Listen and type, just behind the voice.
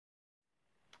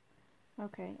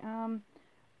Okay,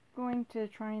 going to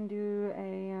try and do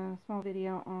a small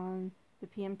video on the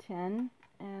PM10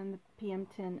 and the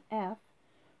PM10F,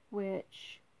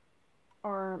 which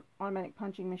are automatic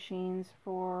punching machines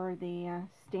for the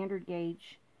standard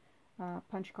gauge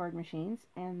punch card machines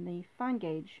and the fine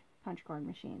gauge punch card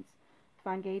machines.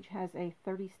 Fine gauge has a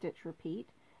 30 stitch repeat,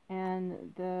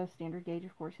 and the standard gauge,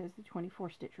 of course, has the 24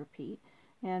 stitch repeat.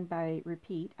 And by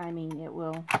repeat, I mean it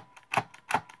will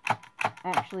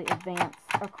actually advance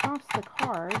across the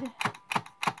card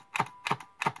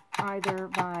either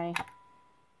by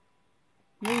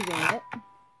moving it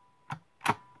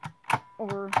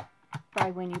or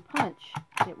by when you punch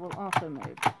it will also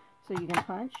move. So you can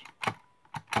punch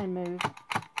and move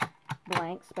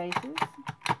blank spaces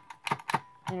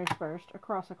interspersed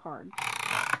across a card.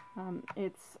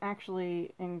 It's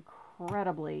actually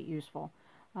incredibly useful.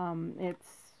 It's,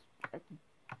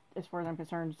 as far as I'm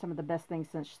concerned, some of the best things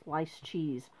since sliced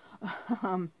cheese.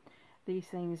 These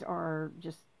things are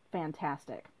just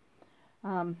fantastic.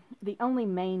 The only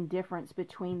main difference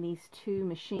between these two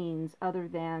machines, other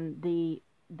than the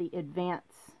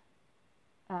advance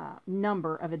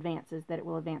number of advances that it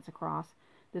will advance across.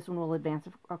 This one will advance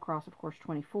across, of course,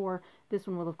 24. This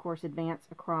one will, of course, advance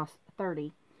across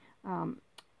 30.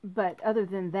 But other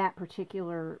than that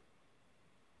particular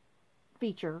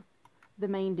feature, the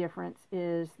main difference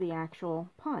is the actual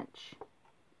punch.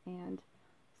 And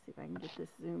let's see if I can get this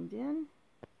zoomed in,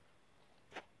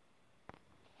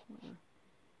 where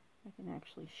I can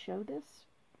actually show this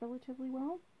relatively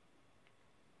well.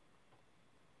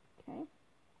 Okay.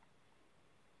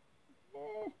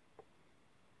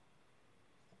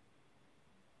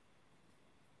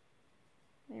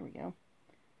 There we go.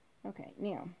 Okay,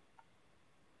 now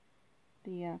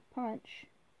the punch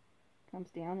comes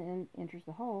down and enters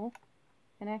the hole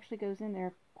and actually goes in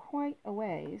there quite a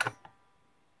ways,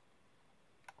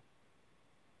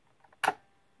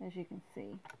 as you can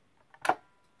see.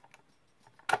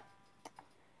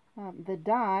 The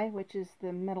die, which is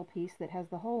the metal piece that has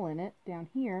the hole in it down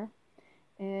here,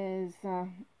 is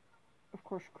of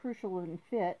course crucial in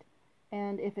fit,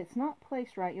 and if it's not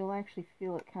placed right, you'll actually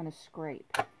feel it kind of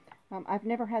scrape. I've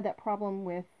never had that problem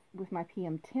with my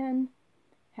PM10.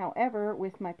 However,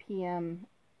 with my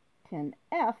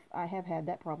PM10F, I have had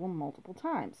that problem multiple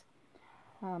times.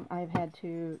 I've had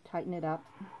to tighten it up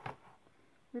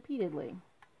repeatedly.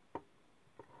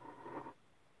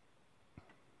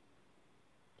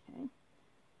 Okay, see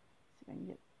if I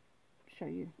can show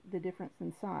you the difference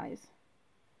in size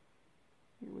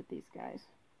here with these guys.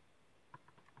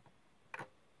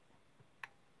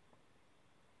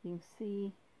 You can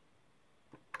see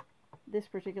this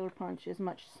particular punch is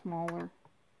much smaller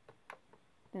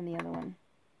than the other one.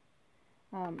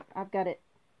 I've got it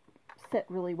set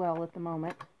really well at the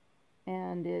moment,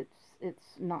 and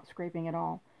it's not scraping at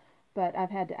all. But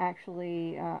I've had to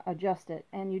actually adjust it,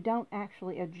 and you don't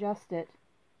actually adjust it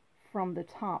from the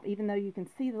top, even though you can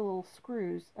see the little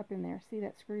screws up in there. See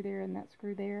that screw there and that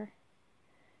screw there?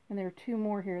 And there are two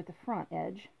more here at the front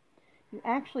edge. You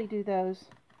actually do those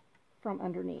from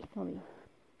underneath. Let me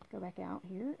go back out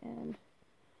here, and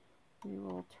we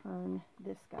will turn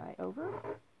this guy over,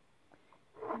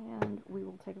 and we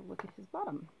will take a look at his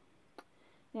bottom.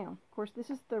 Now, of course, this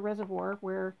is the reservoir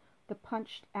where the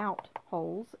punched out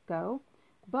holes go,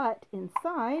 but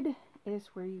inside is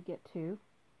where you get to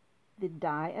the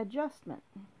die adjustment.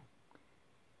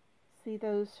 See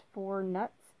those 4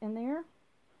 nuts in there?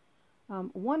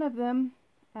 One of them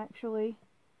actually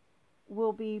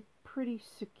will be pretty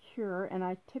secure, and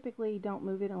I typically don't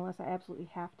move it unless I absolutely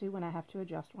have to. When I have to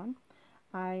adjust one,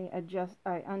 I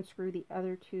unscrew the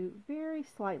other 2 very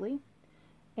slightly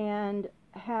and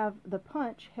have the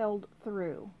punch held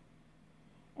through,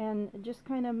 and just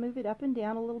kind of move it up and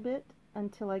down a little bit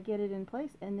until I get it in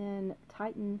place, and then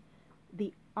tighten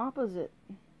the opposite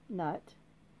nut,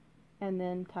 and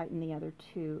then tighten the other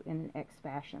 2 in an X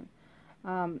fashion.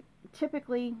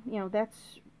 Typically, you know,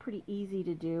 that's pretty easy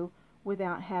to do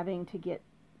without having to get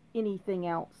anything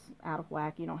else out of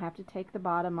whack. You don't have to take the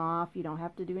bottom off. You don't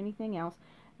have to do anything else.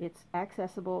 It's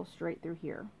accessible straight through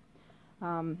here.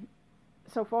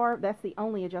 So far, that's the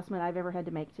only adjustment I've ever had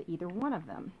to make to either one of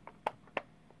them.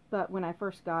 But when I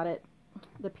first got it,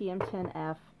 the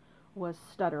PM10F was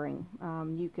stuttering.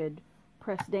 You could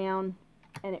press down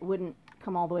and it wouldn't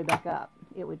come all the way back up.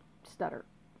 It would stutter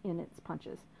in its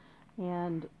punches.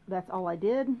 And that's all I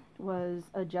did, was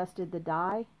adjusted the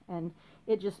die, and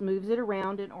it just moves it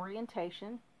around in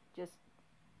orientation, just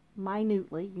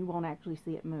minutely. You won't actually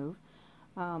see it move,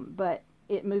 but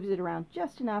it moves it around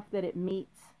just enough that it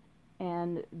meets,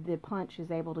 and the punch is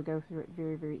able to go through it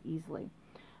very, very easily.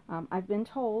 I've been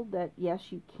told that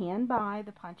yes, you can buy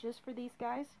the punches for these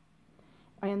guys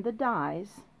and the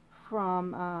dies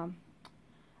from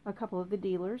a couple of the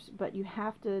dealers, but you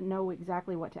have to know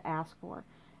exactly what to ask for,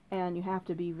 and you have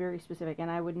to be very specific.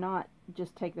 And I would not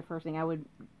just take the first thing. I would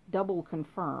double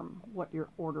confirm what you're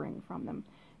ordering from them,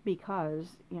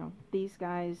 because these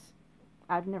guys,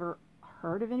 I've never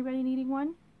heard of anybody needing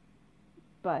one,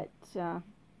 but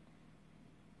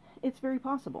it's very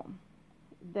possible.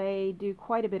 They do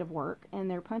quite a bit of work, and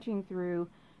they're punching through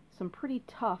some pretty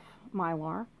tough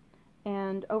Mylar,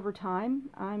 and over time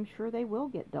I'm sure they will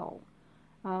get dull.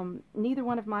 Neither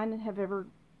one of mine have ever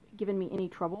given me any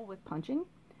trouble with punching.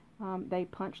 They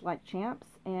punch like champs,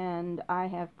 and I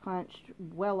have punched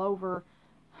well over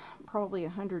probably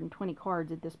 120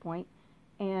 cards at this point,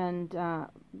 and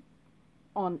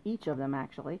on each of them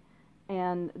actually,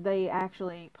 and they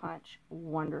actually punch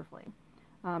wonderfully.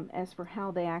 As for how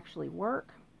they actually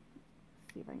work,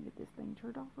 let's see if I can get this thing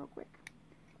turned off real quick.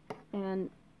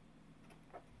 And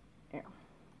there.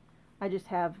 I just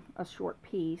have a short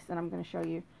piece, and I'm going to show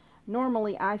you.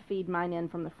 Normally I feed mine in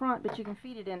from the front, but you can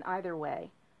feed it in either way.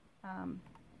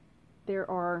 There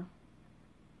are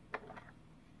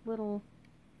little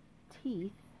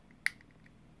teeth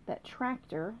that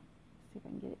tractor. Let's see if I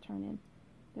can get it turned in.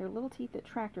 There are little teeth that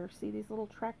tractor. See these little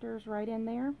tractors right in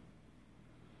there?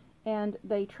 And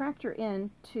they tractor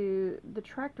into the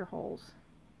tractor holes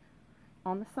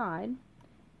on the side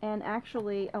and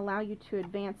actually allow you to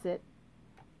advance it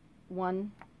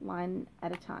one line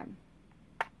at a time.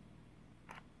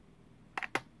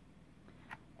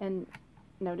 And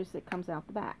notice it comes out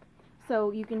the back.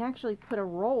 So you can actually put a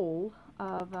roll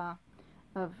of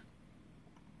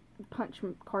punch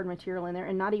card material in there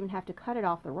and not even have to cut it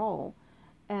off the roll,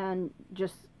 and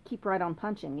just keep right on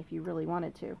punching if you really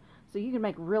wanted to. So you can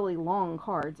make really long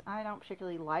cards. I don't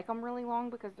particularly like them really long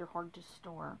because they're hard to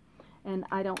store. And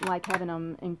I don't like having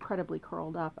them incredibly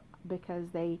curled up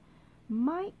because they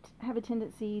might have a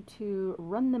tendency to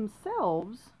run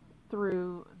themselves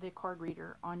through the card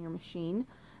reader on your machine.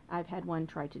 I've had one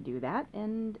try to do that,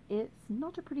 and it's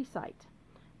not a pretty sight.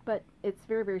 But it's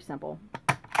very, very simple.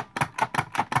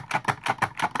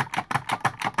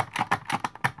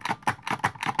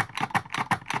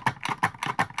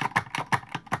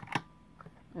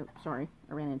 Oh, sorry,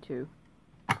 I ran into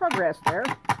progress there.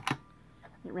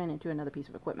 It ran into another piece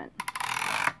of equipment.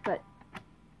 But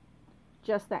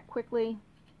just that quickly,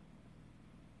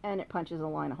 and it punches a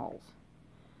line of holes.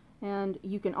 And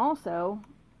you can also,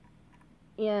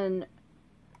 in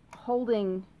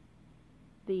holding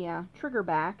the trigger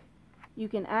back, you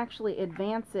can actually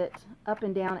advance it up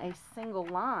and down a single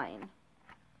line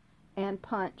and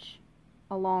punch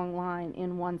a long line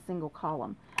in one single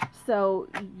column. So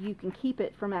you can keep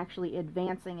it from actually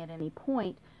advancing at any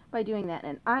point by doing that.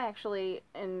 And I actually,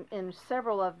 in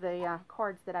several of the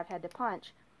cards that I've had to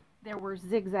punch, there were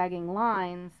zigzagging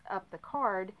lines up the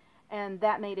card, and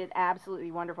that made it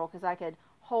absolutely wonderful because I could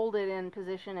hold it in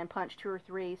position and punch 2 or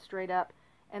 3 straight up,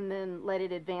 and then let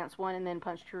it advance one, and then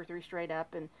punch 2 or 3 straight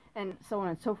up, and so on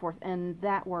and so forth. And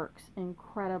that works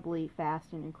incredibly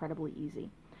fast and incredibly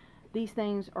easy. These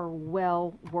things are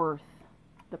well worth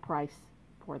the price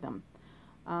for them.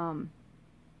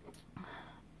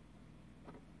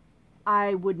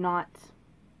 I would not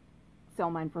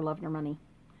sell mine for love nor money.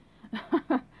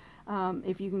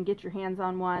 If you can get your hands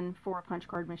on one for a punch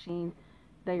card machine,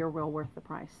 they are well worth the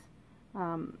price.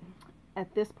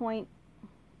 At this point,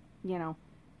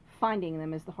 finding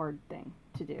them is the hard thing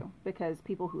to do, because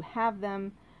people who have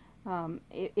them,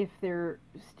 if they're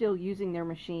still using their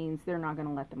machines, they're not going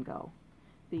to let them go.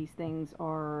 These things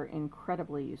are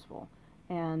incredibly useful,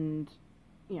 and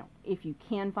if you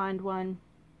can find one,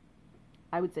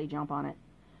 I would say jump on it.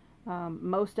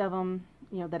 Most of them,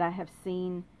 that I have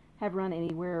seen have run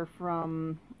anywhere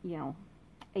from, $80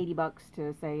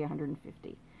 to say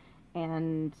 $150,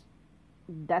 and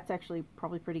that's actually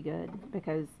probably pretty good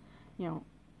because,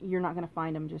 you're not going to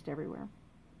find them just everywhere.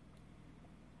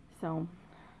 So,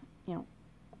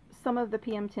 some of the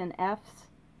PM10Fs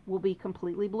will be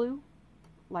completely blue,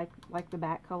 like the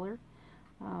back color,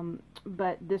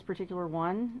 but this particular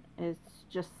one is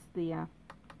just the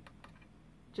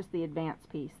advanced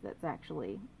piece that's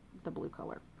actually the blue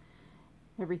color.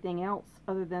 Everything else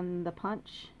other than the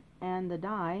punch and the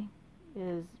die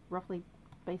is roughly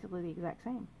basically the exact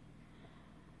same.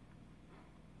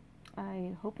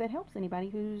 I hope that helps anybody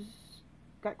who's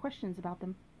got questions about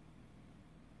them.